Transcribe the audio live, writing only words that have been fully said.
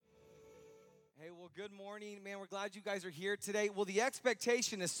Well, good morning, man. We're glad you guys are here today. Well, the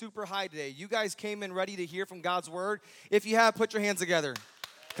expectation is super high today. You guys came in ready to hear from God's word. If you have, put your hands together.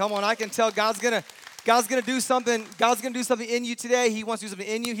 Come on, I can tell God's gonna do something. God's gonna do something in you today. He wants to do something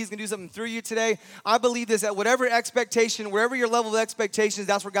in you. He's gonna do something through you today. I believe this, that whatever expectation, wherever your level of expectation is,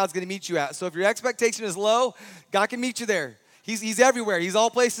 that's where God's gonna meet you at. So if your expectation is low, God can meet you there. He's everywhere. He's all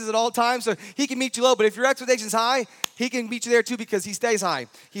places at all times, so he can meet you low. But if your expectation is high, he can meet you there too because he stays high.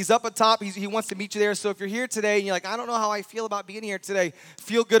 He's up at top. He wants to meet you there. So if you're here today and you're like, I don't know how I feel about being here today,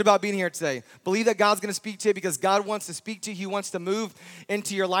 feel good about being here today. Believe that God's going to speak to you because God wants to speak to you. He wants to move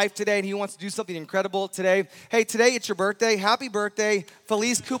into your life today, and he wants to do something incredible today. Hey, today it's your birthday. Happy birthday.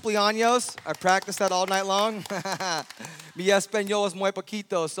 Feliz cumpleaños. I practiced that all night long. Mi español es muy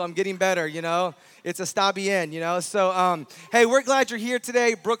poquito, so I'm getting better, you know. It's está bien, you know. So, hey, we're glad you're here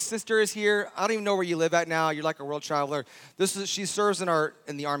today. Brooke's sister is here. I don't even know where you live at now. You're like a world traveler. She serves in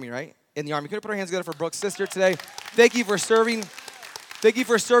the army, right? In the army. Could you put our hands together for Brooke's sister today? Thank you for serving. Thank you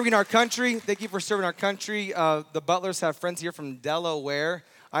for serving our country. Thank you for serving our country. The Butlers have friends here from Delaware.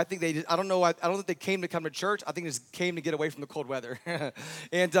 I think I don't think they came to come to church. I think they just came to get away from the cold weather.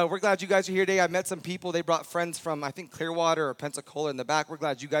 And we're glad you guys are here today. I met some people. They brought friends from, I think, Clearwater or Pensacola in the back. We're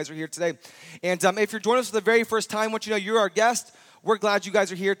glad you guys are here today. And if you're joining us for the very first time, I want you to know you're our guest. We're glad you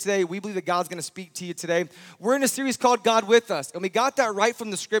guys are here today. We believe that God's going to speak to you today. We're in a series called God With Us, and we got that right from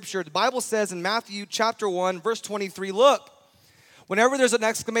the scripture. The Bible says in Matthew chapter 1, verse 23, look, whenever there's an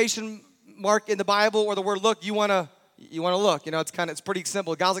exclamation mark in the Bible or the word look, you want to look. You know, it's pretty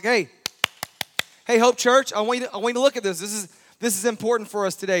simple. God's like, hey, Hope Church, I want you to look at this. This is important for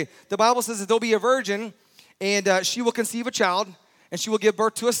us today. The Bible says that there'll be a virgin, and she will conceive a child, and she will give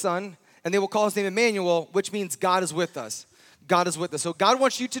birth to a son, and they will call his name Emmanuel, which means God is with us. God is with us. So God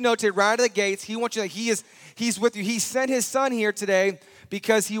wants you to know today, right out of the gates, he wants you to know he's with you. He sent his son here today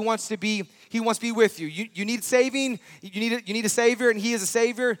because he wants to be with you. You need saving. You need a savior, and he is a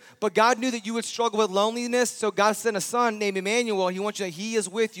savior. But God knew that you would struggle with loneliness, so God sent a son named Emmanuel. He wants you to know he is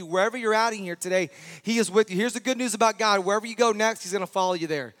with you. Wherever you're at in here today, he is with you. Here's the good news about God. Wherever you go next, he's going to follow you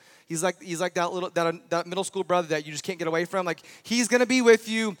there. He's like that middle school brother that you just can't get away from. Like, he's going to be with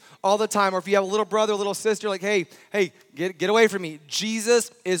you all the time. Or if you have a little brother, a little sister, like, hey, get away from me.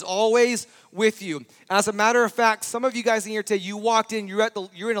 Jesus is always with you. As a matter of fact, some of you guys in here today, you walked in,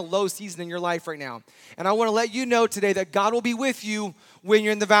 you're in a low season in your life right now. And I want to let you know today that God will be with you when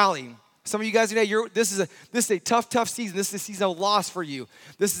you're in the valley. Some of you guys today, this is a tough season. This is a season of loss for you.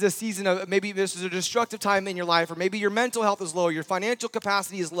 This is a season of, maybe this is a destructive time in your life, or maybe your mental health is low, your financial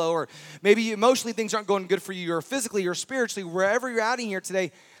capacity is low, or maybe emotionally things aren't going good for you, or physically or spiritually, wherever you're at in here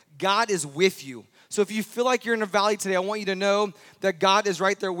today, God is with you. So if you feel like you're in a valley today, I want you to know that God is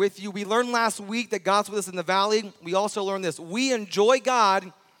right there with you. We learned last week that God's with us in the valley. We also learned this. We enjoy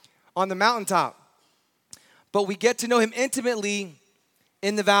God on the mountaintop, but we get to know him intimately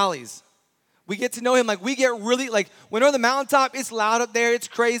in the valleys. We get to know him, like we get really, like when we're on the mountaintop, it's loud up there, it's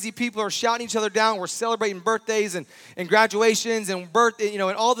crazy. People are shouting each other down. We're celebrating birthdays and graduations and and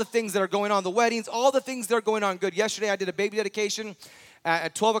all the things that are going on, the weddings, all the things that are going on good. Yesterday I did a baby dedication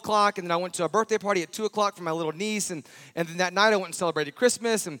at 12 o'clock, and then I went to a birthday party at 2 o'clock for my little niece, and then that night I went and celebrated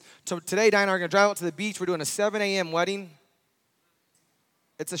Christmas, and so today Diana and I are going to drive out to the beach. We're doing a 7 a.m. wedding.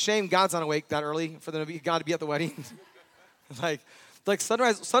 It's a shame God's not awake that early for God to be at the wedding. Like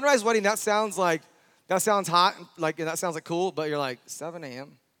sunrise wedding, that sounds hot, like, and that sounds like cool, but you're like, 7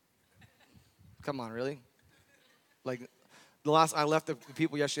 a.m.? Come on, really? Like, I left the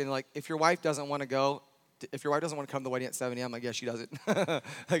people yesterday, and like, if your wife doesn't want to come to the wedding at 7 a.m., like, yeah, she doesn't.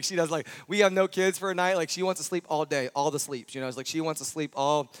 Like, she does, like, we have no kids for a night, like, she wants to sleep all day, all the sleeps, you know, it's like she wants to sleep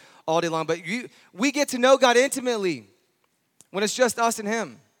all day long, but we get to know God intimately when it's just us and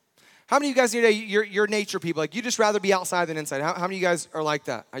him. How many of you guys today, you're nature people? Like, you just rather be outside than inside. How many of you guys are like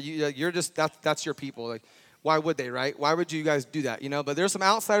that? You're just, that's your people. Like, why would they, right? Why would you guys do that, you know? But there's some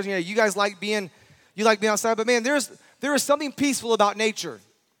outsiders, you guys like being outside. But man, there is something peaceful about nature.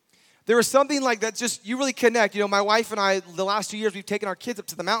 There is something like that just, you really connect. You know, my wife and I, the last 2 years, we've taken our kids up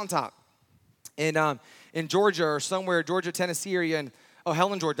to the mountaintop in Georgia or somewhere, Georgia, Tennessee area, and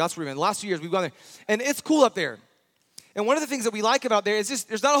Helen, Georgia, that's where we've been. The last 2 years, we've gone there. And it's cool up there. And one of the things that we like about there is just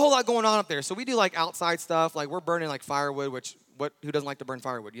there's not a whole lot going on up there. So we do like outside stuff, like we're burning like firewood, who doesn't like to burn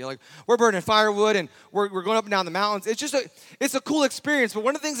firewood? You know, like we're burning firewood and we're going up and down the mountains. It's a cool experience. But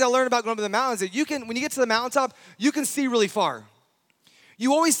one of the things I learned about going up to the mountains is that when you get to the mountaintop, you can see really far.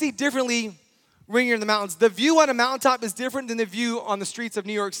 You always see differently when you're in the mountains. The view on a mountaintop is different than the view on the streets of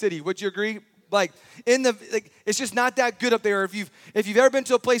New York City. Would you agree? Like it's just not that good up there. If you've ever been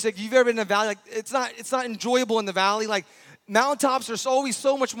to a place, like you've ever been in a valley, like it's not enjoyable in the valley. Like mountaintops are always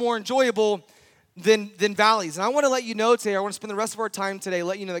so much more enjoyable than valleys. And I want to let you know today, I want to spend the rest of our time today,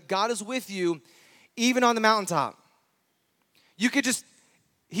 let you know that God is with you even on the mountaintop.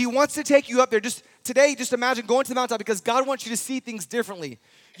 He wants to take you up there. Just today, just imagine going to the mountaintop because God wants you to see things differently.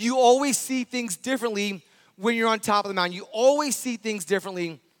 You always see things differently when you're on top of the mountain. You always see things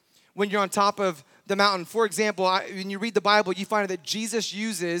differently when you're on top of the mountain. For example, when you read the Bible, you find that Jesus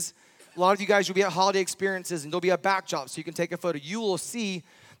uses, a lot of you guys will be at holiday experiences and there'll be a backdrop so you can take a photo. You will see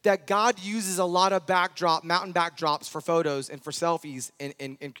that God uses a lot of mountain backdrops for photos and for selfies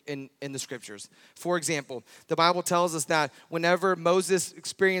in the scriptures. For example, the Bible tells us that whenever Moses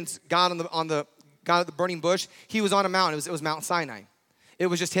experienced God God at the burning bush, he was on a mountain. It was Mount Sinai. It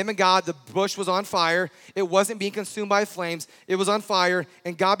was just him and God. The bush was on fire. It wasn't being consumed by flames. It was on fire,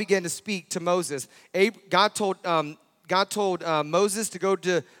 and God began to speak to Moses. God told Moses to go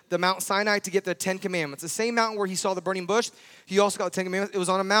to the Mount Sinai to get the 10 Commandments. The same mountain where he saw the burning bush, he also got the 10 Commandments. It was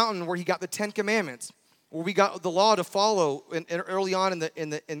on a mountain where he got the 10 Commandments, where we got the law to follow early on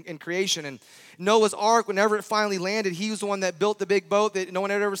in creation. And Noah's Ark, whenever it finally landed, he was the one that built the big boat that no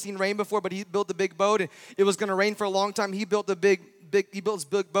one had ever seen rain before, but he built the big boat, and it was going to rain for a long time. He built his big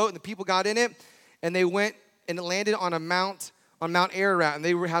boat, and the people got in it, and they went and it landed on Mount Ararat, and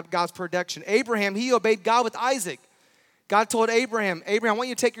they had God's protection. Abraham, he obeyed God with Isaac. God told Abraham, I want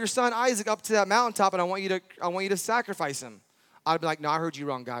you to take your son Isaac up to that mountaintop, and I want you to sacrifice him. I'd be like, no, I heard you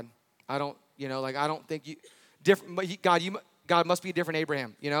wrong, God. I don't think you different. But God must be a different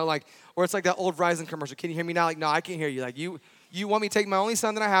Abraham, or it's like that old Verizon commercial. Can you hear me now? Like, no, I can't hear you. Like, you want me to take my only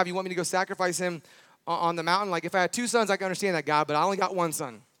son that I have. You want me to go sacrifice him on the mountain? Like, if I had two sons, I can understand that, God, but I only got one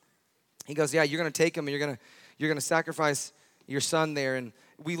son. He goes, yeah, you're going to take him, and you're going to sacrifice your son there. And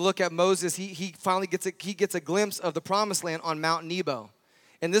we look at Moses. He finally gets a glimpse of the promised land on Mount Nebo.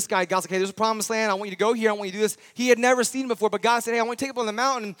 And this guy, God's like, hey, there's a promised land. I want you to go here. I want you to do this. He had never seen it before, but God said, hey, I want you to take it up on the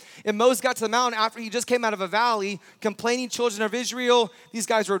mountain. And Moses got to the mountain after he just came out of a valley, complaining children of Israel. These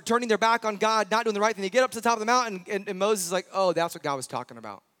guys were turning their back on God, not doing the right thing. They get up to the top of the mountain, and Moses is like, oh, that's what God was talking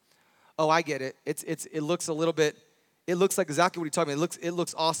about. Oh, I get it. It looks like exactly what he's talking about. It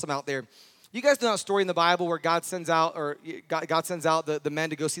looks awesome out there. You guys know that story in the Bible where God sends out the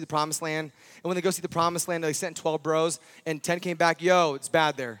men to go see the promised land. And when they go see the promised land, they sent 12 bros, and 10 came back, yo, it's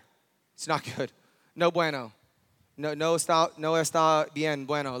bad there. It's not good. No bueno. No está bien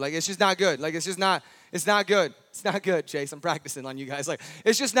bueno. Like, it's just not good. Like, it's not good. It's not good, Chase. I'm practicing on you guys. Like,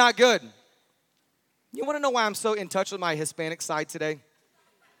 it's just not good. You want to know why I'm so in touch with my Hispanic side today?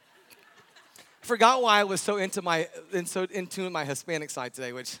 I forgot why I was so in tune with my Hispanic side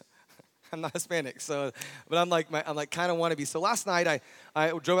today, which I'm not Hispanic, but I'm like kind of want to be. So last night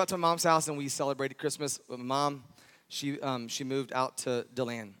I drove out to my mom's house and we celebrated Christmas with my mom. She moved out to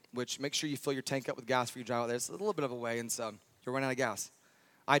DeLand, which make sure you fill your tank up with gas before you drive out there. It's a little bit of a way, and so you're running out of gas.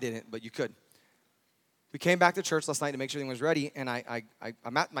 I didn't, but you could. We came back to church last night to make sure everything was ready, and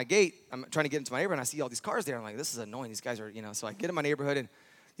I'm at my gate. I'm trying to get into my neighborhood, and I see all these cars there. I'm like, this is annoying. These guys are, so I get in my neighborhood, and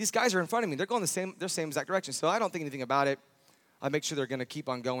these guys are in front of me. They're going the same exact direction, so I don't think anything about it. I make sure they're going to keep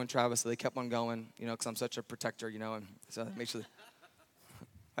on going, Travis, so they kept on going, because I'm such a protector, and so I make sure.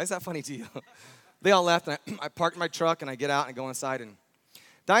 Why is that funny to you? They all left, and I parked my truck, and I get out and go inside, and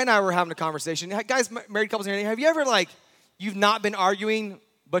Diane and I were having a conversation. Guys, married couples here, have you ever, you've not been arguing,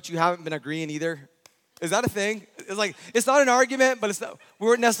 but you haven't been agreeing either? Is that a thing? It's not an argument, but we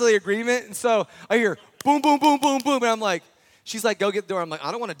weren't necessarily in agreement, and so I hear boom, boom, boom, boom, boom, and I'm like, she's like, go get the door. I'm like,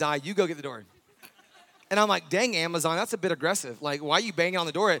 I don't want to die. You go get the door. And I'm like, dang, Amazon, that's a bit aggressive. Like, why are you banging on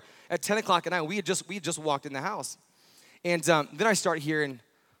the door at 10 o'clock at night? We had just walked in the house. And then I start hearing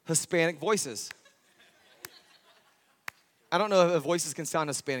Hispanic voices. I don't know if voices can sound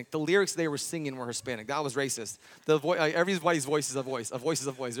Hispanic. The lyrics they were singing were Hispanic. That was racist. Everybody's voice is a voice. A voice is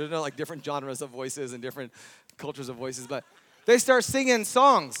a voice. There's no different genres of voices and different cultures of voices. But they start singing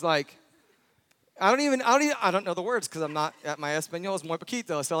songs like, I don't know the words because I'm not at my Espanol is muy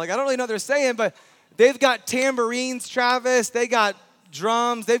poquito. So I don't really know what they're saying, but they've got tambourines, Travis. They got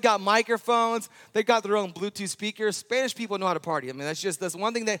drums. They've got microphones. They've got their own Bluetooth speakers. Spanish people know how to party. I mean, that's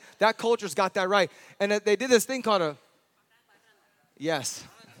one thing that culture's got that right. And they did this thing called a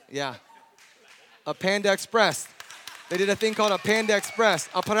Panda Express. They did a thing called a Panda Express,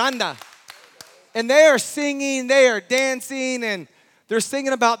 a paranda. And they are singing, they are dancing, and they're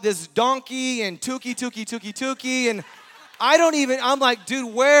singing about this donkey and tuki, tuki, tuki, tuki. And I'm like,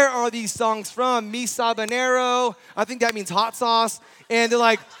 dude, where are these songs from? Mi Sabanero. I think that means hot sauce. And they're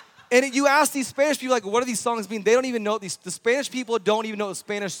like, and you ask these Spanish people, what do these songs mean? They don't even know the Spanish people don't even know what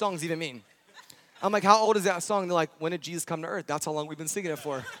Spanish songs even mean. I'm like, how old is that song? They're like, when did Jesus come to earth? That's how long we've been singing it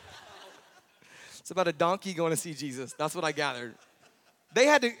for. It's about a donkey going to see Jesus. That's what I gathered. They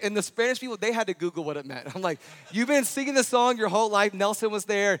had to, and the Spanish people, they had to Google what it meant. I'm like, you've been singing this song your whole life. Nelson was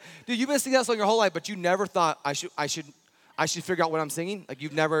there. Dude, you've been singing that song your whole life, but you never thought I should figure out what I'm singing? Like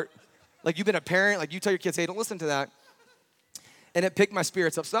you've been a parent, like you tell your kids, hey, don't listen to that. And it picked my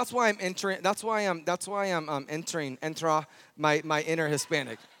spirits up. So that's why I'm entering my inner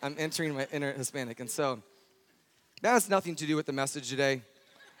Hispanic. I'm entering my inner Hispanic. And so that has nothing to do with the message today,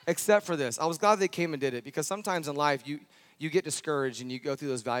 except for this. I was glad they came and did it, because sometimes in life you get discouraged and you go through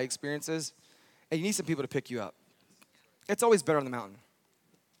those valley experiences and you need some people to pick you up. It's always better on the mountain.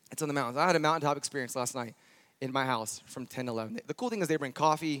 It's on the mountains. I had a mountaintop experience last night in my house from 10 to 11. The cool thing is they bring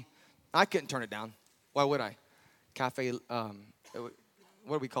coffee. I couldn't turn it down. Why would I? Cafe, what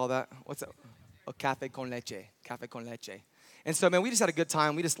do we call that? What's that? Oh, cafe con leche. Cafe con leche. And so, man, we just had a good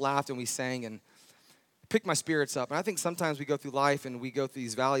time. We just laughed and we sang and picked my spirits up. And I think sometimes we go through life and we go through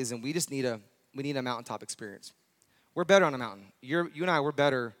these valleys and we need a mountaintop experience. We're better on a mountain. You and I, we're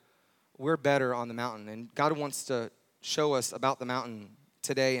better on the mountain. And God wants to show us about the mountain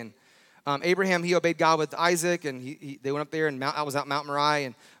today. And Abraham, he obeyed God with Isaac, and they went up there, and I was at Mount Moriah,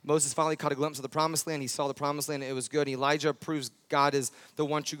 and Moses finally caught a glimpse of the promised land. He saw the promised land, and it was good. And Elijah proves God is the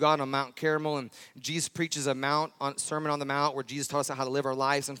one true God on Mount Carmel, and Jesus preaches a Sermon on the Mount where Jesus taught us how to live our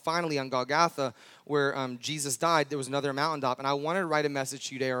lives. And finally, on Golgotha, where Jesus died, there was another mountaintop. And I wanted to write a message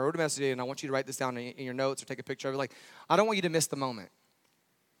to you today, or I wrote a message today, and I want you to write this down in your notes or take a picture of it. Like, I don't want you to miss the moment.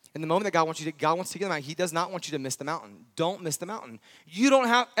 In the moment that God wants to take you to the mountain, he does not want you to miss the mountain. Don't miss the mountain. You don't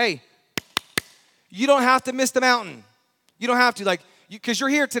have to miss the mountain. You don't have to, because you're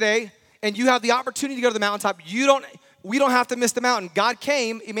here today and you have the opportunity to go to the mountaintop. We don't have to miss the mountain. God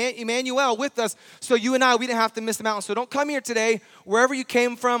came, Emmanuel, with us, so you and we didn't have to miss the mountain. So don't come here today, wherever you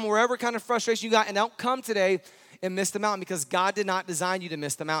came from, wherever kind of frustration you got, and don't come today and miss the mountain, because God did not design you to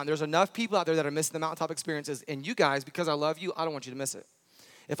miss the mountain. There's enough people out there that are missing the mountaintop experiences, and you guys, because I love you, I don't want you to miss it.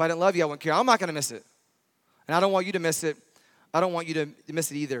 If I didn't love you, I wouldn't care. I'm not going to miss it. And I don't want you to miss it. I don't want you to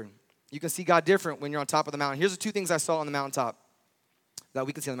miss it either. You can see God different when you're on top of the mountain. Here's the two things I saw on the mountaintop that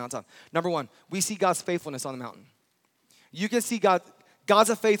we can see on the mountaintop. Number one, we see God's faithfulness on the mountain. You can see God's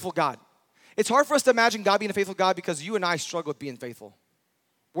a faithful God. It's hard for us to imagine God being a faithful God because you and I struggle with being faithful.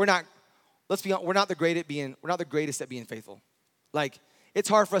 We're not the greatest at being faithful. Like, it's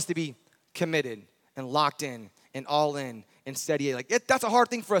hard for us to be committed and locked in and all in and steady. That's a hard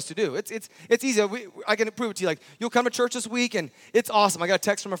thing for us to do. It's easy. I can prove it to you. You'll come to church this week and it's awesome. I got a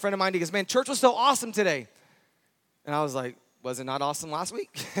text from a friend of mine. He goes, man, church was so awesome today. And I was like, was it not awesome last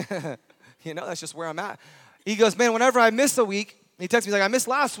week? That's just where I'm at. He goes, man, whenever I miss a week, he texts me, I missed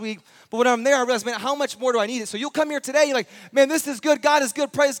last week, but when I'm there, I realize, man, how much more do I need it? So you'll come here today, you're like, man, this is good. God is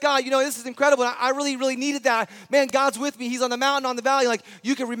good. Praise God. This is incredible. I really, really needed that. Man, God's with me. He's on the mountain, on the valley.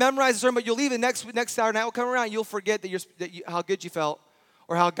 You can memorize the sermon, but you'll leave it next Saturday night. Will come around, you'll forget how good you felt,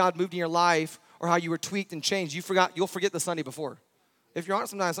 or how God moved in your life, or how you were tweaked and changed. You'll forget the Sunday before. If you're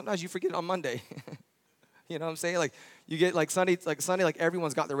honest, sometimes you forget it on Monday. You know what I'm saying? You get Sunday,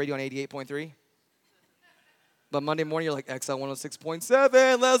 everyone's got their radio on 88.3. But Monday morning, you're like, XL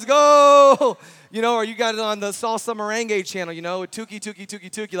 106.7, let's go. Or you got it on the Salsa Merengue channel, with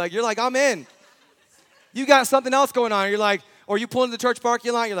Tuki. You're like, I'm in. You got something else going on. You're like, or you pull into the church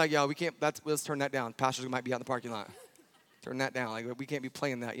parking lot, you're like, yeah, we can't, let's turn that down. Pastors might be out in the parking lot. Turn that down. We can't be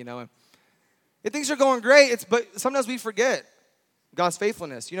playing that, And things are going great, but sometimes we forget God's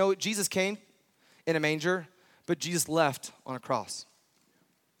faithfulness. Jesus came in a manger, but Jesus left on a cross.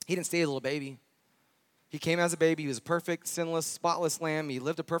 He didn't stay a little baby. He came as a baby. He was a perfect, sinless, spotless lamb. He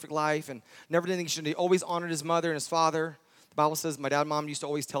lived a perfect life and never did anything he shouldn't. He always honored his mother and his father. The Bible says my dad and mom used to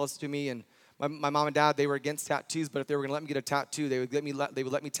always tell us to me, and my mom and dad, they were against tattoos, but if they were going to let me get a tattoo, they would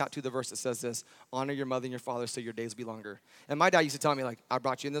let me tattoo the verse that says this: honor your mother and your father so your days will be longer. And my dad used to tell me, I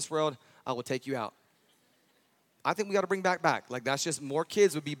brought you in this world, I will take you out. I think we got to bring back. That's just more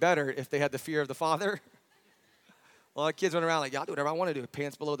kids would be better if they had the fear of the father. A lot of kids run around I'll do whatever I want to do.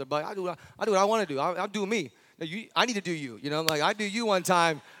 Pants below their butt. I'll do what I want to do. I'll do me. No, I need to do you. I do you one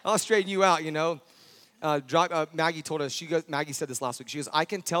time. I'll straighten you out, Maggie told us, Maggie said this last week. She goes, I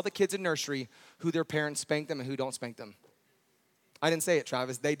can tell the kids in nursery who their parents spank them and who don't spank them. I didn't say it,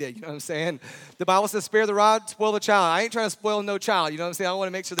 Travis. They did. You know what I'm saying? The Bible says, spare the rod, spoil the child. I ain't trying to spoil no child. You know what I'm saying? I want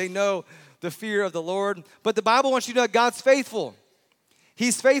to make sure they know the fear of the Lord. But the Bible wants you to know God's faithful.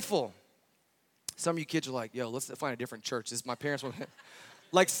 He's faithful. Some of you kids are like, yo, let's find a different church. My parents were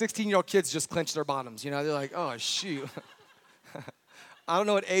 16-year-old kids just clench their bottoms. They're like, oh, shoot. I don't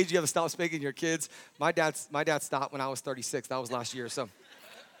know what age you have to stop spanking your kids. My dad stopped when I was 36. That was last year. So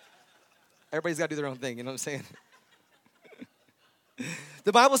everybody's got to do their own thing. You know what I'm saying?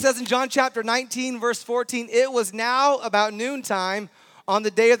 The Bible says in John chapter 19, verse 14, it was now about noontime on the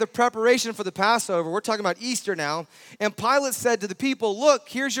day of the preparation for the Passover. We're talking about Easter now. And Pilate said to the people, look,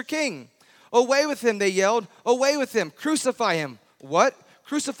 here's your king. Away with him, they yelled. Away with him. Crucify him. What?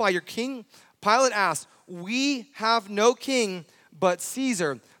 Crucify your king? Pilate asked, we have no king but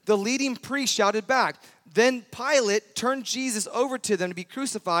Caesar. The leading priest shouted back. Then Pilate turned Jesus over to them to be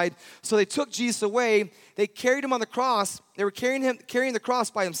crucified. So they took Jesus away. They carried him on the cross. They were carrying the cross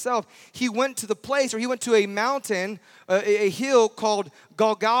by himself. He went to the place, or he went to a mountain, a hill called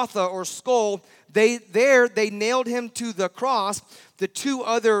Golgotha or Skull. They nailed him to the cross. The two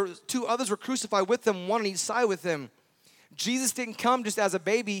others were crucified with them, one on each side with him. Jesus didn't come just as a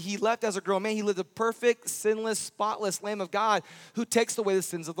baby. He left as a grown man. He lived a perfect, sinless, spotless Lamb of God who takes away the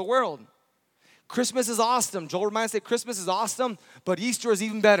sins of the world. Christmas is awesome. Joel reminds us that Christmas is awesome, but Easter is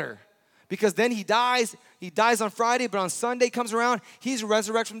even better. Because then he dies. He dies on Friday, but on Sunday comes around, he's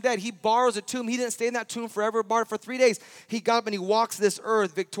resurrected from dead. He borrows a tomb. He didn't stay in that tomb forever, borrowed it for 3 days. He got up and he walks this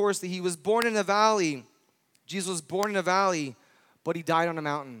earth victoriously. He was born in a valley. Jesus was born in a valley, but he died on a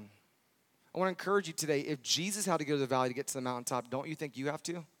mountain. I want to encourage you today, if Jesus had to go to the valley to get to the mountaintop, don't you think you have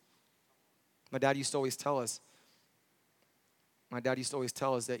to? My dad used to always tell us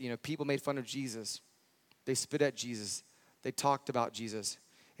that, people made fun of Jesus. They spit at Jesus. They talked about Jesus.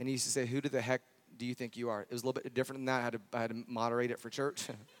 And he used to say, who the heck do you think you are? It was a little bit different than that. I had to moderate it for church,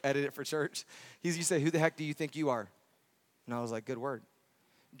 edit it for church. He used to say, who the heck do you think you are? And I was like, good word.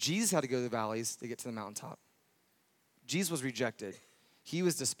 Jesus had to go to the valleys to get to the mountaintop. Jesus was rejected. He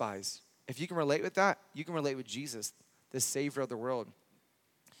was despised. If you can relate with that, you can relate with Jesus, the Savior of the world.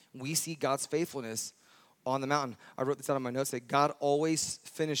 We see God's faithfulness on the mountain. I wrote this out on my notes that God always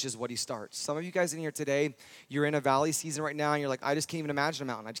finishes what he starts. Some of you guys in here today, you're in a valley season right now, and you're like, I just can't even imagine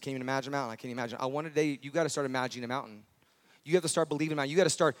a mountain. I just can't even imagine a mountain. I can't imagine. I want today, you got to start imagining a mountain. You have to start believing in a mountain. You got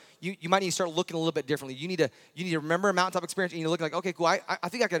to start, you might need to start looking a little bit differently. You need to remember a mountaintop experience, and you need to look like, okay, cool, I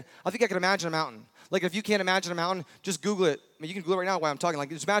think I could imagine a mountain. Like if you can't imagine a mountain, just Google it. I mean, you can Google it right now while I'm talking. Like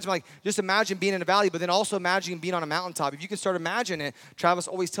just imagine being in a valley, but then also imagine being on a mountaintop. If you can start imagining it, Travis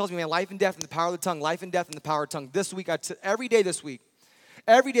always tells me, man, life and death in the power of the tongue, life and death in the power of the tongue. This week, every day this week,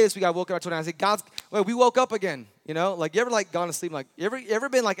 I woke up, I told him, I said, we woke up again. Like you ever gone to sleep, like you ever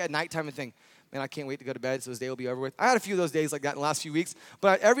been like at nighttime and think, man, I can't wait to go to bed so this day will be over with. I had a few of those days like that in the last few weeks.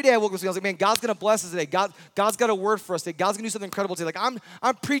 But every day I woke up, I was like, man, God's going to bless us today. God's got a word for us today. God's going to do something incredible today. Like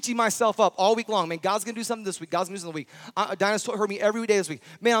I'm preaching myself up all week long. Man, God's going to do something this week. God's going to do something this week. Dinah's heard me every day this week.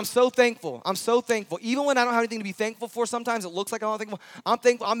 Man, I'm so thankful. I'm so thankful. Even when I don't have anything to be thankful for, sometimes it looks like I'm not thankful. I'm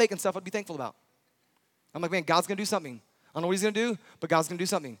thankful. I'm making stuff to be thankful about. I'm like, man, God's going to do something. I don't know what he's going to do, but God's going to do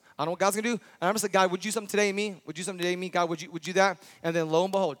something. I don't know what God's going to do. And I'm just like, God, would you do something today in me? Would you do something today in me? God, would you do that? And then lo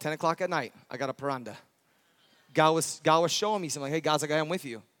and behold, 10 o'clock at night, I got a paranda. God was showing me something like, hey, God's like, I'm with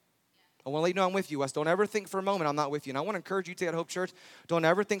you. I want to let you know I'm with you, Wes. Don't ever think for a moment I'm not with you. And I want to encourage you today at Hope Church, don't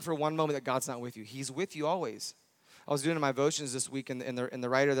ever think for one moment that God's not with you. He's with you always. I was doing my devotions this week, and the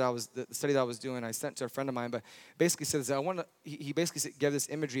writer the study that I was doing, I sent to a friend of mine, but basically said this, he basically gave this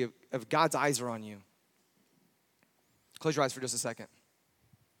imagery of God's eyes are on you. Close your eyes for just a second.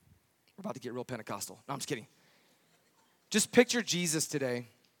 We're about to get real Pentecostal. No, I'm just kidding. Just picture Jesus today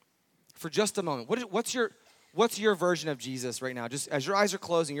for just a moment. What's your version of Jesus right now? Just as your eyes are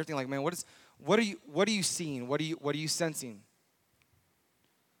closing, you're thinking like, man, what are you seeing? What are you sensing?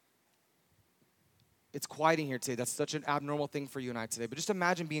 It's quiet in here today. That's such an abnormal thing for you and I today. But just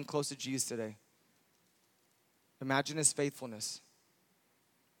imagine being close to Jesus today. Imagine his faithfulness.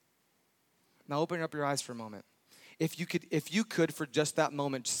 Now open up your eyes for a moment. If you could for just that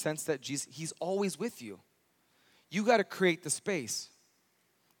moment sense that Jesus, he's always with you. You got to create the space.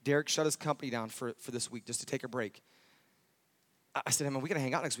 Derek shut his company down for this week just to take a break. I said, hey, man, we got to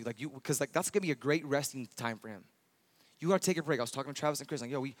hang out next week, because that's going to be a great resting time for him. You got to take a break. I was talking to Travis and Chris, like,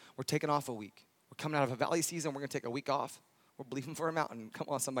 yo, we're taking off a week. We're coming out of a valley season. We're going to take a week off. We're believing for a mountain. Come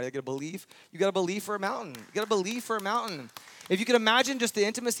on, somebody. You got to believe. You got to believe for a mountain. You got to believe for a mountain. If you can imagine just the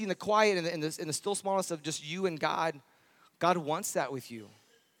intimacy and the quiet and the still smallness of just you and God, God wants that with you.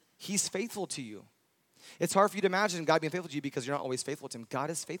 He's faithful to you. It's hard for you to imagine God being faithful to you because you're not always faithful to him. God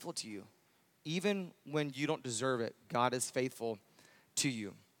is faithful to you. Even when you don't deserve it, God is faithful to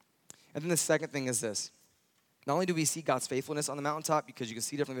you. And then the second thing is this. Not only do we see God's faithfulness on the mountaintop, because you can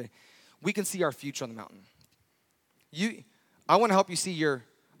see differently, we can see our future on the mountain. I want to help you see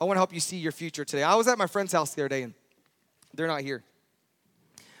your future today. I was at my friend's house the other day, and they're not here.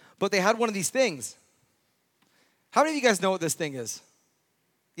 But they had one of these things. How many of you guys know what this thing is?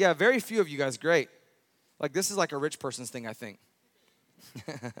 Yeah, very few of you guys. Great. Like, this is like a rich person's thing, I think.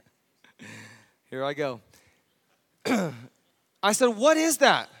 Here I go. I said, what is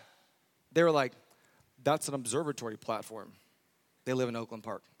that? They were like, that's an observatory platform. They live in Oakland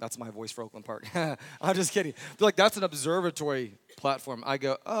Park. That's my voice for Oakland Park. I'm just kidding. They're like, that's an observatory platform. I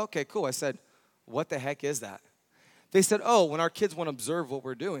go, oh, okay, cool. I said, what the heck is that? They said, oh, when our kids want to observe what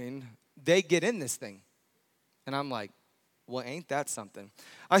we're doing, they get in this thing. And I'm like, well, ain't that something?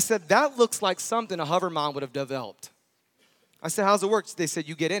 I said, that looks like something a hover mom would have developed. I said, how's it work? They said,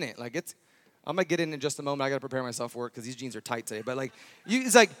 you get in it. Like, I'm going to get in just a moment. I got to prepare myself for it because these jeans are tight today. But like,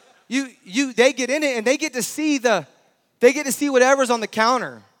 it's like, they get in it and they get to see whatever's on the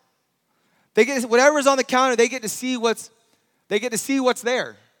counter. Whatever's on the counter, they get to see what's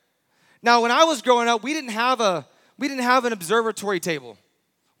there. Now, when I was growing up, we didn't have an observatory table.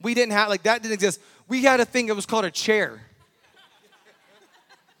 That didn't exist. We had a thing that was called a chair.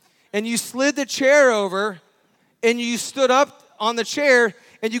 And you slid the chair over and you stood up on the chair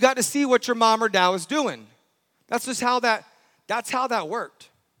and you got to see what your mom or dad was doing. That's how that worked.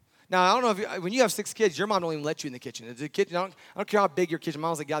 Now, I don't know when you have 6 kids, your mom don't even let you in the kitchen. The kitchen, I don't care how big your kitchen. Mom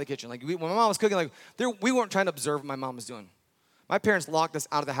was like, get out of the kitchen. Like when my mom was cooking, we weren't trying to observe what my mom was doing. My parents locked us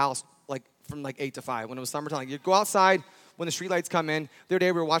out of the house from 8 to 5 when it was summertime. You go outside when the street lights come in. The other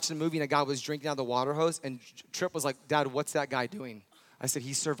day we were watching a movie and a guy was drinking out of the water hose and Trip was like, Dad, what's that guy doing? I said,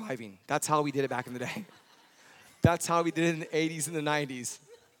 he's surviving. That's how we did it back in the day. That's how we did it in the 80s and the 90s.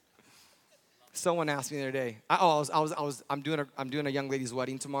 Someone asked me the other day. I'm doing a young lady's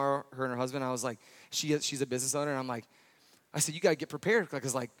wedding tomorrow. Her and her husband. I was like, she's a business owner, and I'm like, I said, you gotta get prepared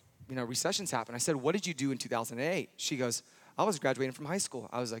because recessions happen. I said, what did you do in 2008? She goes, I was graduating from high school.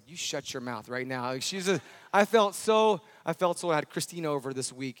 I was like, you shut your mouth right now. I felt so. I had Christina over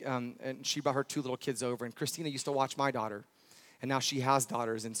this week, and she brought her 2 little kids over, and Christina used to watch my daughter. And now she has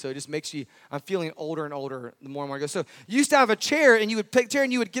daughters. And so it just makes I'm feeling older and older the more and more I go. So you used to have a chair, and you would pick a chair,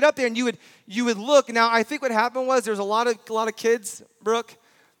 and you would get up there, and you would look. Now, I think what happened was there's a lot of kids, Brooke,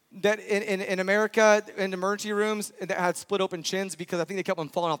 that in America, in emergency rooms, that had split open chins because I think they kept on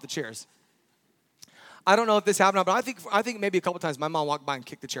falling off the chairs. I don't know if this happened, but I think maybe a couple times my mom walked by and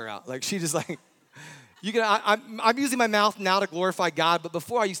kicked the chair out. Like, she just like, I'm using my mouth now to glorify God, but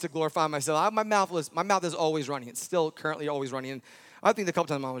before I used to glorify myself, my mouth is always running. It's still currently always running. And I think a couple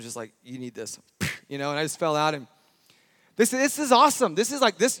times Mom was just like, you need this, and I just fell out. And this is awesome. This is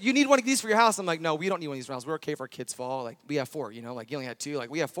like this. You need one of these for your house. I'm like, no, we don't need one of these for our house. We're okay if our kids fall. Like, we have 4. You only had 2.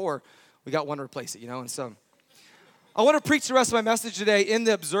 Like, we have 4. We got one to replace it. And so I want to preach the rest of my message today in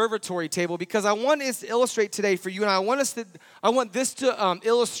the observatory table because I want this to illustrate today for you, and I want this to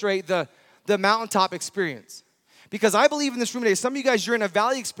illustrate the mountaintop experience. Because I believe in this room today, some of you guys, you're in a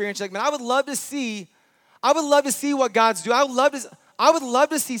valley experience. You're like, man, I would love to see what God's doing. I would love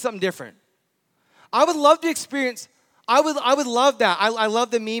to see something different. I would love to experience. I would love that. I love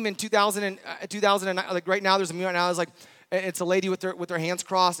the meme in 2009. Like right now, there's a meme right now. It's like, it's a lady with her hands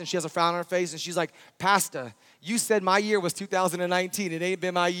crossed, and she has a frown on her face, and she's like, Pastor, you said my year was 2019. It ain't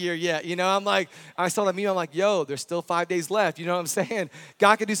been my year yet. I'm like, I saw that meme. I'm like, yo, there's still 5 days left. You know what I'm saying?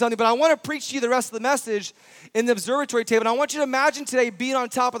 God can do something. But I want to preach to you the rest of the message in the observatory table. And I want you to imagine today being on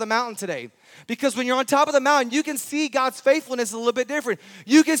top of the mountain today. Because when you're on top of the mountain, you can see God's faithfulness a little bit different.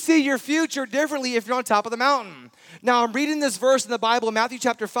 You can see your future differently if you're on top of the mountain. Now, I'm reading this verse in the Bible, Matthew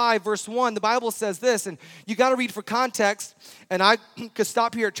chapter 5, verse 1. The Bible says this, and you got to read for context. And I could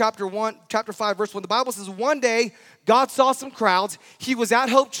stop here at chapter 5, verse 1. The Bible says, one day, God saw some crowds. He was at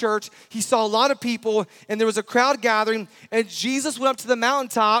Hope Church. He saw a lot of people, and there was a crowd gathering. And Jesus went up to the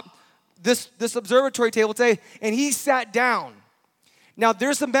mountaintop, this observatory table today, and he sat down. Now,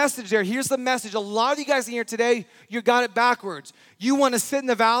 there's a message there. Here's the message. A lot of you guys in here today, you got it backwards. You want to sit in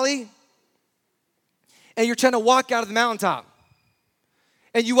the valley, and you're trying to walk out of the mountaintop.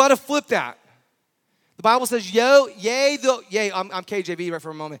 And you ought to flip that. The Bible says, I'm KJV right for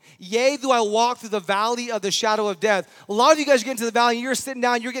a moment. Yea, though I walk through the valley of the shadow of death. A lot of you guys get into the valley, and you're sitting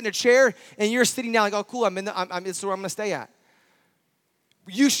down, you're getting a chair, and you're sitting down like, oh, cool, it's where I'm going to stay at.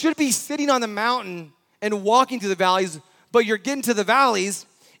 You should be sitting on the mountain and walking through the valleys, but you're getting to the valleys,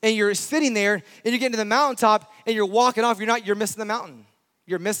 and you're sitting there, and you're getting to the mountaintop, and you're walking off. You're missing the mountain.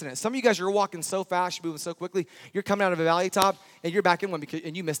 You're missing it. Some of you guys are walking so fast, you're moving so quickly, you're coming out of a valley top, and you're back in one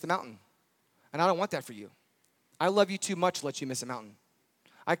and you missed the mountain. And I don't want that for you. I love you too much to let you miss a mountain.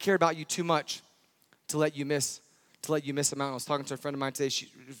 I care about you too much to let you miss a mountain. I was talking to a friend of mine today,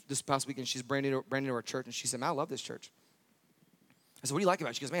 this past weekend. She's brand new to our church, and she said, man, I love this church. I said, what do you like about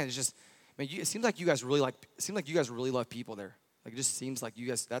it? She goes, man, it seems like you guys really love people there. Like, it just seems like you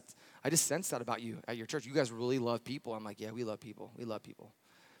guys, I just sense that about you at your church. You guys really love people. I'm like, yeah, we love people. We love people.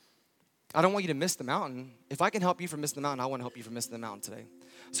 I don't want you to miss the mountain. If I can help you from missing the mountain, I want to help you from missing the mountain today.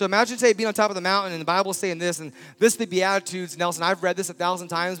 So imagine today being on top of the mountain, and the Bible's saying this, and this is the Beatitudes, Nelson. I've read this 1,000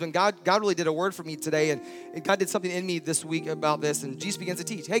 times, but God really did a word for me today, and God did something in me this week about this, and Jesus begins to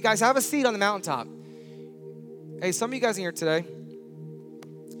teach. Hey, guys, have a seat on the mountaintop. Hey, some of you guys in here today,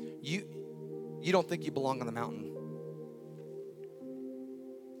 you don't think you belong on the mountain.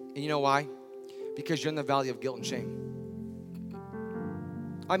 And you know why? Because you're in the valley of guilt and shame.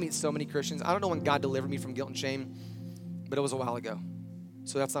 I meet so many Christians. I don't know when God delivered me from guilt and shame, but it was a while ago.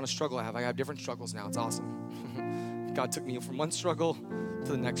 So that's not a struggle I have. I have different struggles now. It's awesome. God took me from one struggle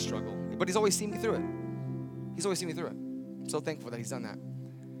to the next struggle. But he's always seen me through it. He's always seen me through it. I'm so thankful that he's done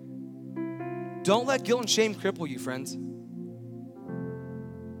that. Don't let guilt and shame cripple you, friends.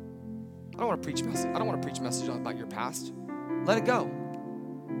 I don't want to preach a message about your past. Let it go.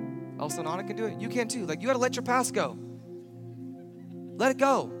 Elsa and Anna can do it. You can too. Like, you got to let your past go. Let it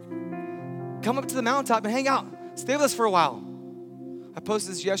go. Come up to the mountaintop and hang out. Stay with us for a while. I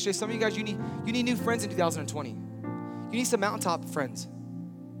posted this yesterday. Some of you guys, you need new friends in 2020. You need some mountaintop friends.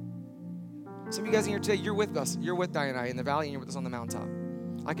 Some of you guys in here today, you're with us. You're with Diane and I in the valley, and you're with us on the mountaintop.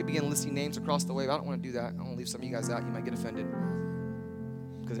 I could begin listing names across the way, but I don't want to do that. I want to leave some of you guys out. You might get offended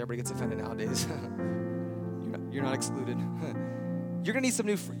because everybody gets offended nowadays. You're not excluded. You're gonna need some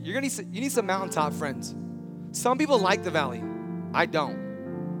you need some mountaintop friends. Some people like the valley. I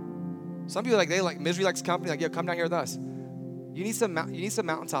don't. Some people misery likes company. Like, yeah, come down here with us. You need some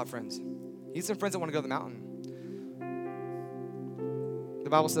mountaintop friends. You need some friends that want to go to the mountain. The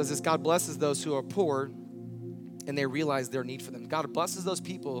Bible says this: God blesses those who are poor and they realize their need for them. God blesses those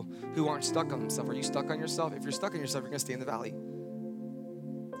people who aren't stuck on themselves. Are you stuck on yourself? If you're stuck on yourself, you're going to stay in the valley.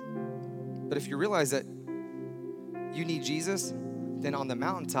 But if you realize that you need Jesus, then on the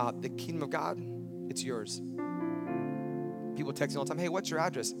mountaintop, the kingdom of God, it's yours. People text me all the time, hey, what's your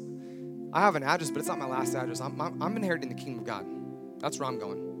address? I have an address, but it's not my last address. I'm inheriting the kingdom of God. That's where I'm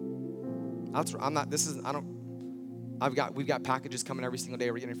going. We've got packages coming every single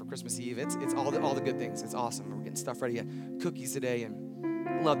day. We're getting for Christmas Eve. It's all the good things. It's awesome. We're getting stuff ready. Cookies today, and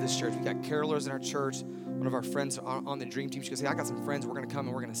I love this church. We got carolers in our church. One of our friends on the dream team, she goes, hey, I got some friends. We're going to come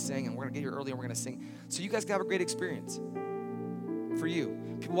and we're going to sing, and we're going to get here early and we're going to sing. So you guys can have a great experience for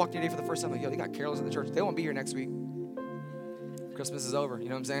you. People walk in today for the first time, like, yo, they got carolers in the church. They won't be here next week. Christmas is over. You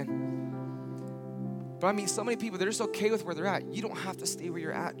know what I'm saying? But I meet so many people, they're just okay with where they're at. You don't have to stay where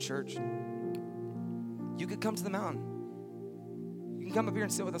you're at, church. You could come to the mountain. You can come up here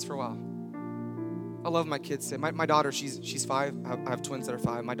and sit with us for a while. I love my kids. My daughter, she's 5. I have twins that are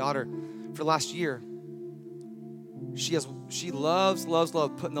 5. My daughter, for the last year, she loves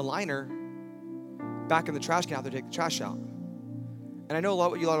putting the liner back in the trash can out there to take the trash out. And I know a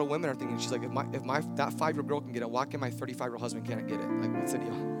lot of women are thinking, she's like, if that 5-year-old girl can get it, why can my 35-year-old husband can't get it? Like, what's the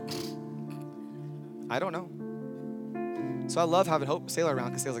deal? I don't know. So I love having Selah around,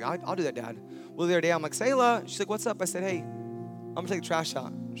 because Selah's like, I'll do that, Dad. Well, the other day, I'm like, Selah. She's like, what's up? I said, hey, I'm going to take the trash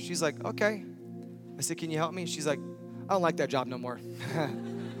out. She's like, okay. I said, can you help me? She's like, I don't like that job no more. I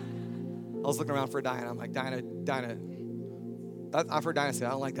was looking around for Diana. I'm like, Diana. I've heard Diana say, I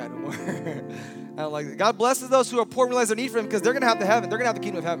don't like that no more. I don't like it. God blesses those who are poor and realize their need for him, because they're going to have the heaven. They're going to have the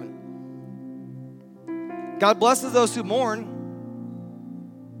kingdom of heaven. God blesses those who mourn,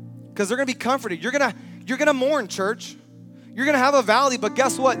 because they're going to be comforted. You're going to mourn, church. You're going to have a valley, but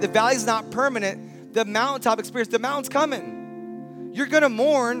guess what? The valley's not permanent. The mountaintop experience, the mountain's coming. You're going to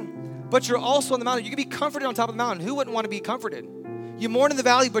mourn, but you're also on the mountain. You can be comforted on top of the mountain. Who wouldn't want to be comforted? You mourn in the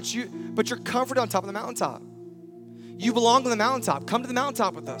valley, but you're comforted on top of the mountaintop. You belong on the mountaintop. Come to the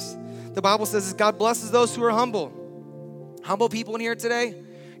mountaintop with us. The Bible says God blesses those who are humble. Humble people in here today,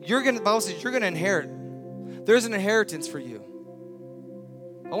 the Bible says you're going to inherit. There's an inheritance for you.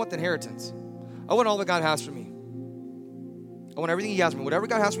 I want the inheritance. I want all that God has for me. I want everything he has for me. Whatever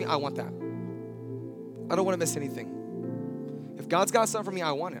God has for me, I want that. I don't want to miss anything. If God's got something for me,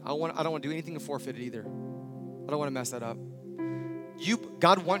 I want it. I don't want to do anything to forfeit it either. I don't want to mess that up.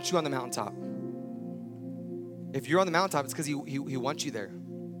 God wants you on the mountaintop. If you're on the mountaintop, it's because he wants you there.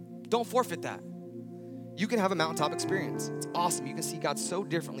 Don't forfeit that. You can have a mountaintop experience. It's awesome. You can see God so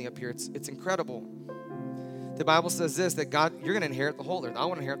differently up here. It's incredible. The Bible says this, that God, you're going to inherit the whole earth. I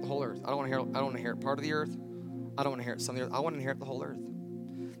want to inherit the whole earth. I don't want to inherit part of the earth. I don't want to inherit some of the earth. I want to inherit the whole earth.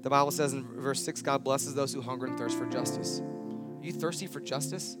 The Bible says in verse 6, God blesses those who hunger and thirst for justice. Are you thirsty for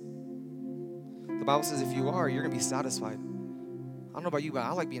justice? The Bible says if you are, you're going to be satisfied. I don't know about you, but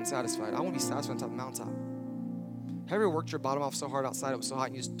I like being satisfied. I want to be satisfied on top of the mountaintop. Have you ever worked your bottom off so hard outside, it was so hot,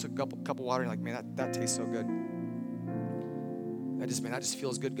 and you just took a cup of water, and you're like, man, that tastes so good. That just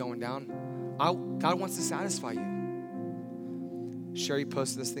feels good going down. God wants to satisfy you. Sherry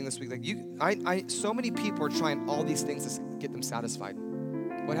posted this thing this week. Like so many people are trying all these things to get them satisfied.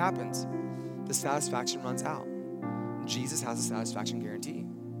 What happens? The satisfaction runs out. Jesus has a satisfaction guarantee.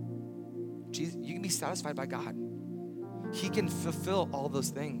 Jesus, you can be satisfied by God. He can fulfill all those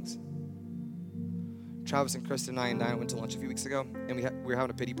things. Travis and Kristen and I went to lunch a few weeks ago, and we were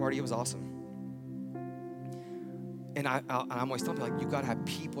having a pity party. It was awesome. And I'm always telling people, like, you got to have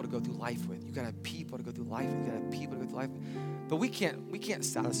people to go through life with. You got to have people to go through life with. You got to have people to go through life with. But we can't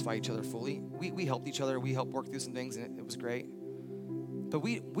satisfy each other fully. We helped each other. We helped work through some things, and it was great. But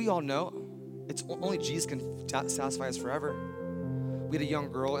we all know it's only Jesus can satisfy us forever. We had a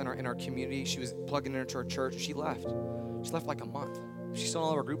young girl in our community. She was plugging into our church. She left. She left like a month. She's still on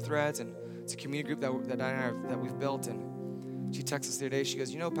all of our group threads, and it's a community group that we've built. And she texts us the other day. She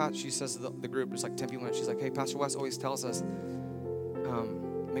goes, Pat, she says to the group, there's like 10 people in it. She's like, hey, Pastor West always tells us,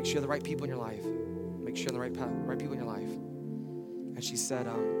 make sure you have the right people in your life. Make sure you have the right people in your life. And she said,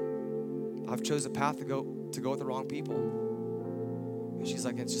 I've chosen a path to go with the wrong people. And she's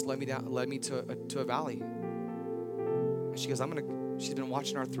like, it's just led me to a valley. And she goes, she's been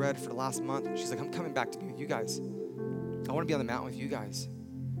watching our thread for the last month. And she's like, I'm coming back to be with you guys. I want to be on the mountain with you guys.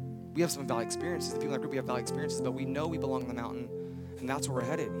 We have some valley experiences. The people in our group, we have valley experiences, but we know we belong on the mountain, and that's where we're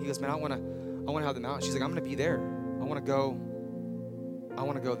headed. He goes, man, I want to have the mountain. She's like, I'm going to be there. I want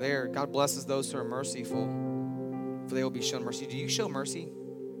to go there. God blesses those who are merciful, for they will be shown mercy. Do you show mercy?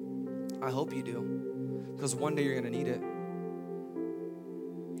 I hope you do, because one day you're going to need it.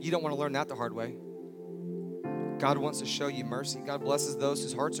 You don't want to learn that the hard way. God wants to show you mercy. God blesses those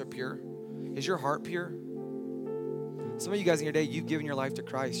whose hearts are pure. Is your heart pure? Some of you guys in your day, you've given your life to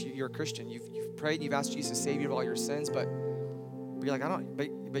Christ. You're a Christian. You've prayed and you've asked Jesus to save you of all your sins, but you're like, I don't.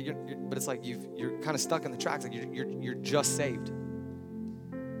 But it's like you're kind of stuck in the tracks. Like you're just saved.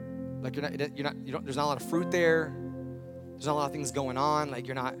 Like you're not. There's not a lot of fruit there. There's not a lot of things going on. Like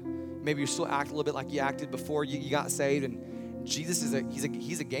you're not. Maybe you're still acting a little bit like you acted before you got saved. And Jesus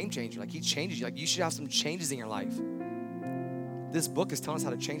he's a game changer. Like he changes you. Like you should have some changes in your life. This book is telling us how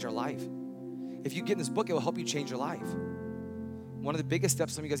to change our life. If you get in this book, it will help you change your life. One of the biggest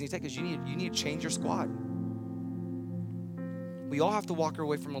steps some of you guys need to take is you need to change your squad. We all have to walk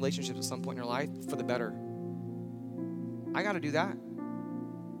away from relationships at some point in our life for the better. I got to do that.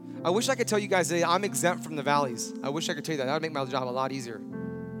 I wish I could tell you guys today I'm exempt from the valleys. I wish I could tell you that. That would make my job a lot easier.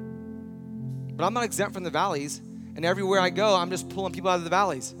 But I'm not exempt from the valleys, and everywhere I go, I'm just pulling people out of the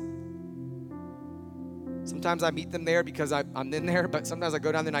valleys. Sometimes I meet them there because I'm in there, but sometimes I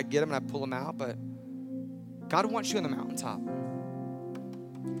go down there and I get them and I pull them out. But God wants you on the mountaintop.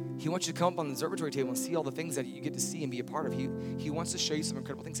 He wants you to come up on the observatory table and see all the things that you get to see and be a part of. He wants to show you some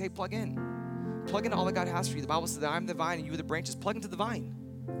incredible things. Hey, plug in. Plug into all that God has for you. The Bible says that I'm the vine and you are the branches. Plug into the vine.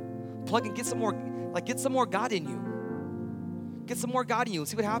 Plug in, get some more God in you. Get some more God in you and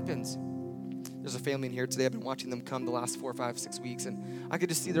see what happens. There's a family in here today. I've been watching them come the last 4, 5, 6 weeks, and I could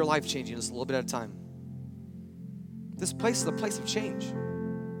just see their life changing just a little bit at a time. This place is a place of change.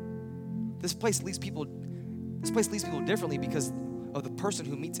 This place leads people differently because of the person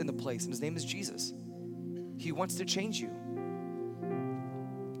who meets in the place, and his name is Jesus. He wants to change you.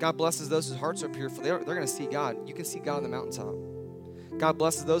 God blesses those whose hearts are pure, for they're going to see God. You can see God on the mountaintop. God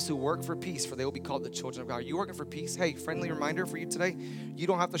blesses those who work for peace, for they will be called the children of God. Are you working for peace? Hey, friendly reminder for you today, you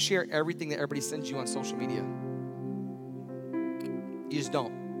don't have to share everything that everybody sends you on social media. You just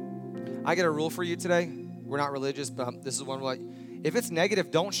don't. I get a rule for you today. We're not religious, but this is one where, like, if it's negative,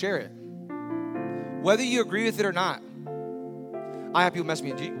 don't share it. Whether you agree with it or not. I have people mess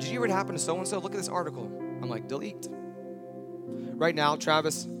me. Did you hear what happened to so-and-so? Look at this article. I'm like, delete. Right now,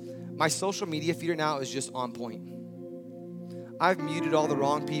 Travis, my social media feed now is just on point. I've muted all the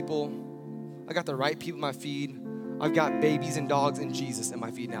wrong people. I got the right people in my feed. I've got babies and dogs and Jesus in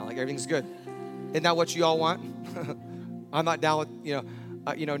my feed now. Like, everything's good. Isn't that what you all want? I'm not down with,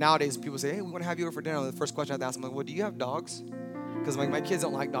 nowadays people say, hey, we want to have you over for dinner. And the first question I have to ask them, like, well, do you have dogs? Because my kids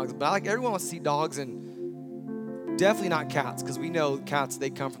don't like dogs. But everyone wants to see dogs, and definitely not cats, because we know cats,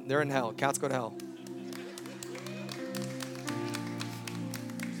 they're in hell. Cats go to hell.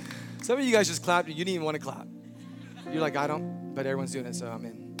 Some of you guys just clapped. You didn't even want to clap. You're like, I don't, but everyone's doing it, so I'm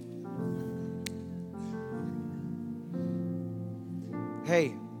in.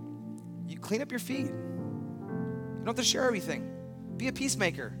 Hey, you clean up your feed. You don't have to share everything. Be a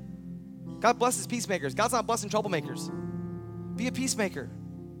peacemaker. God blesses peacemakers. God's not blessing troublemakers. Be a peacemaker.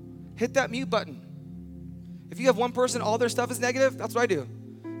 Hit that mute button. If you have one person, all their stuff is negative, that's what I do.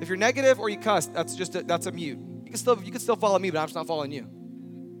 If you're negative or you cuss, that's a mute. You can still follow me, but I'm just not following you.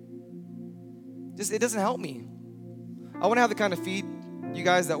 It doesn't help me. I want to have the kind of feed, you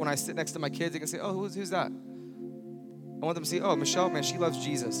guys, that when I sit next to my kids, they can say, oh, who's that? I want them to see, oh, Michelle, man, she loves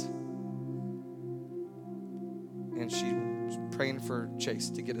Jesus. And she's praying for Chase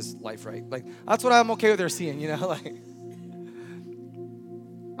to get his life right. Like, that's what I'm okay with her seeing, you know? Like,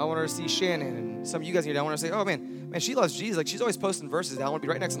 I want her to see Shannon and some of you guys here. I want her to say, oh, man, she loves Jesus. Like, she's always posting verses. I want to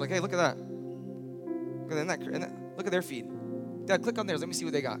be right next to them. Like, hey, look at that. Look at their feed. Dad, click on theirs. Let me see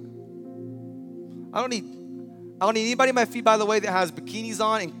what they got. I don't need anybody in my feed, by the way, that has bikinis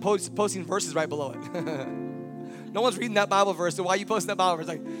on and posting verses right below it. No one's reading that Bible verse, so why are you posting that Bible verse?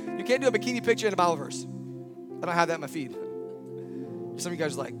 Like, you can't do a bikini picture in a Bible verse. I don't have that in my feed. Some of you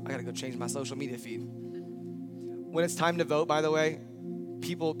guys are like, I got to go change my social media feed. When it's time to vote, by the way,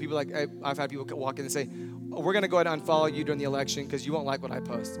 people like, I've had people walk in and say, oh, we're going to go ahead and unfollow you during the election because you won't like what I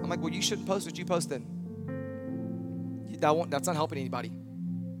post. I'm like, well, you shouldn't post what you post then. That's not helping anybody.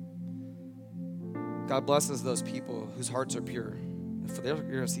 God blesses those people whose hearts are pure. You're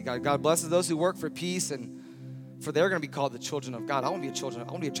going to see God. God blesses those who work for peace, and for they're going to be called the children of God. I want to be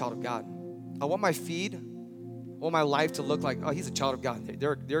a child of God. I want my feed, I want my life to look like, oh, he's a child of God.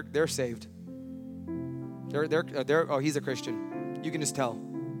 They're saved. Oh, he's a Christian. You can just tell.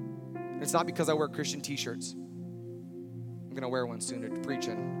 And it's not because I wear Christian T-shirts. I'm going to wear one soon to preach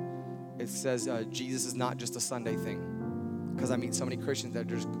in. It says Jesus is not just a Sunday thing. Because I meet so many Christians that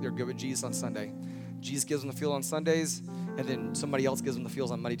they're good with Jesus on Sunday. Jesus gives them the feel on Sundays, and then somebody else gives them the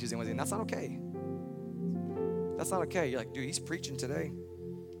feels on Monday, Tuesday, Wednesday. And that's not okay. That's not okay. You're like, dude, he's preaching today.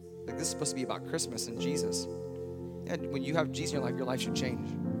 Like, this is supposed to be about Christmas and Jesus. And when you have Jesus in your life should change.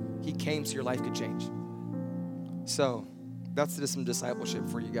 He came so your life could change. So that's just some discipleship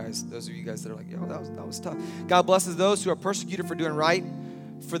for you guys. Those of you guys that are like, yo, that was tough. God blesses those who are persecuted for doing right,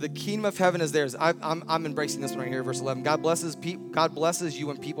 for the kingdom of heaven is theirs. I'm embracing this one right here, verse 11. God blesses you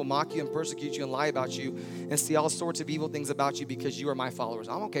when people mock you and persecute you and lie about you and say all sorts of evil things about you because you are my followers.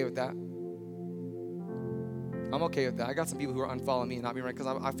 I'm okay with that. I'm okay with that. I got some people who are unfollowing me and not being right because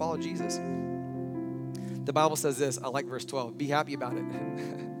I follow Jesus. The Bible says this. I like verse 12. Be happy about it.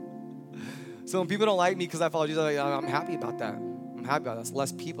 So when people don't like me because I follow Jesus, I'm happy about that. I'm happy about that. It's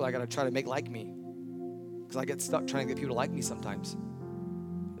less people I got to try to make like me because I get stuck trying to get people to like me sometimes.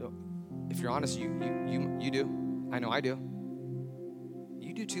 If you're honest, you do. I know I do.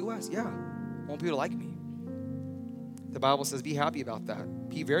 You do too, Wes. Yeah. I want people to like me. The Bible says, be happy about that.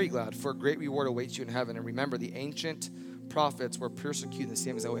 Be very glad, for a great reward awaits you in heaven. And remember, the ancient prophets were persecuted the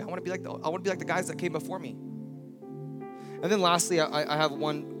same as that way. I want to be like the guys that came before me. And then lastly, I have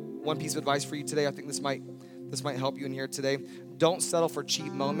one piece of advice for you today. I think this might help you in here today. Don't settle for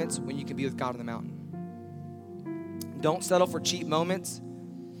cheap moments when you can be with God on the mountain. Don't settle for cheap moments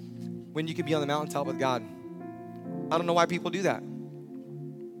when you can be on the mountaintop with God. I don't know why people do that.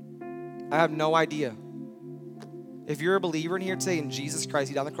 I have no idea. If you're a believer in here today in Jesus Christ,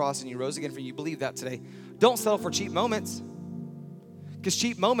 He died on the cross and He rose again for you, you believe that today. Don't settle for cheap moments, because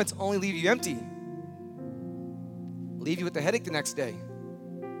cheap moments only leave you empty. Leave you with the headache the next day.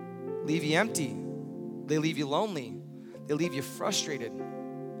 Leave you empty. They leave you lonely. They leave you frustrated.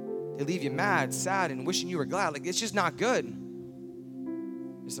 They leave you mad, sad, and wishing you were glad. Like, it's just not good.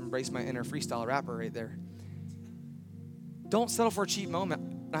 Just embrace my inner freestyle rapper right there. Don't settle for a cheap moment.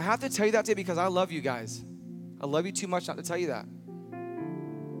 And I have to tell you that today because I love you guys. I love you too much not to tell you that.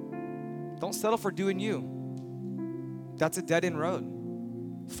 Don't settle for doing you. That's a dead-end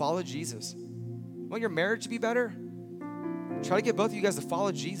road. Follow Jesus. You want your marriage to be better? Try to get both of you guys to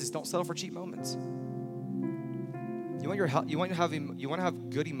follow Jesus. Don't settle for cheap moments. You want your health, you want to have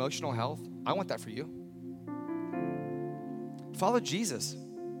good emotional health? I want that for you. Follow Jesus.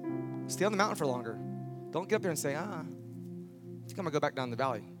 Stay on the mountain for longer. Don't get up there and say, I think I'm going to go back down the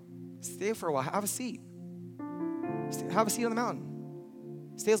valley. Stay for a while. Have a seat. Have a seat on the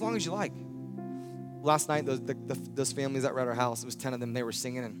mountain. Stay as long as you like. Last night, those families that were at our house, it was 10 of them, they were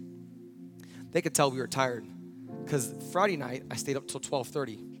singing, and they could tell we were tired. Because Friday night, I stayed up till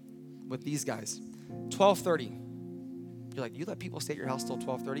 12:30 with these guys. 12:30. You're like, you let people stay at your house till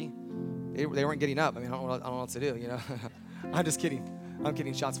 12:30? They weren't getting up. I mean, I don't know what to do, you know. I'm just kidding. I'm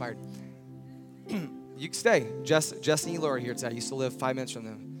kidding. Shots fired. You can stay. Jesse and Laura here today. I used to live 5 minutes from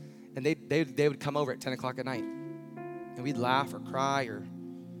them. And they would come over at 10 o'clock at night. And we'd laugh or cry, or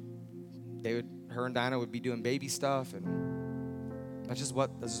her and Dinah would be doing baby stuff. And that's just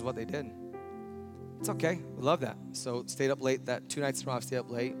what they did. It's okay. We love that. So stayed up late. That 2 nights in a row, I've stayed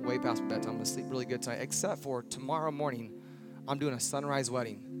up late, way past my bedtime. I'm going to sleep really good tonight, except for tomorrow morning, I'm doing a sunrise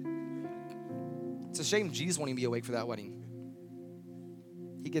wedding. It's a shame Jesus won't even be awake for that wedding.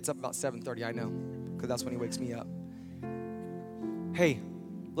 He gets up about 7:30, I know, because that's when he wakes me up. Hey,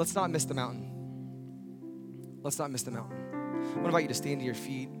 let's not miss the mountain. Let's not miss the mountain. I want to invite you to stand to your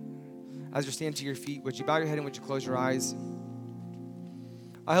feet. as you're standing to your feet, would you bow your head and would you close your eyes?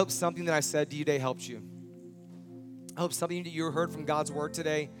 I hope something that I said to you today helped you. I hope something that you heard from God's word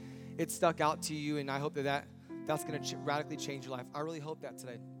today, it stuck out to you, and I hope that's going to radically change your life. I really hope that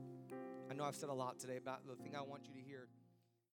today. I know I've said a lot today about the thing I want you to hear.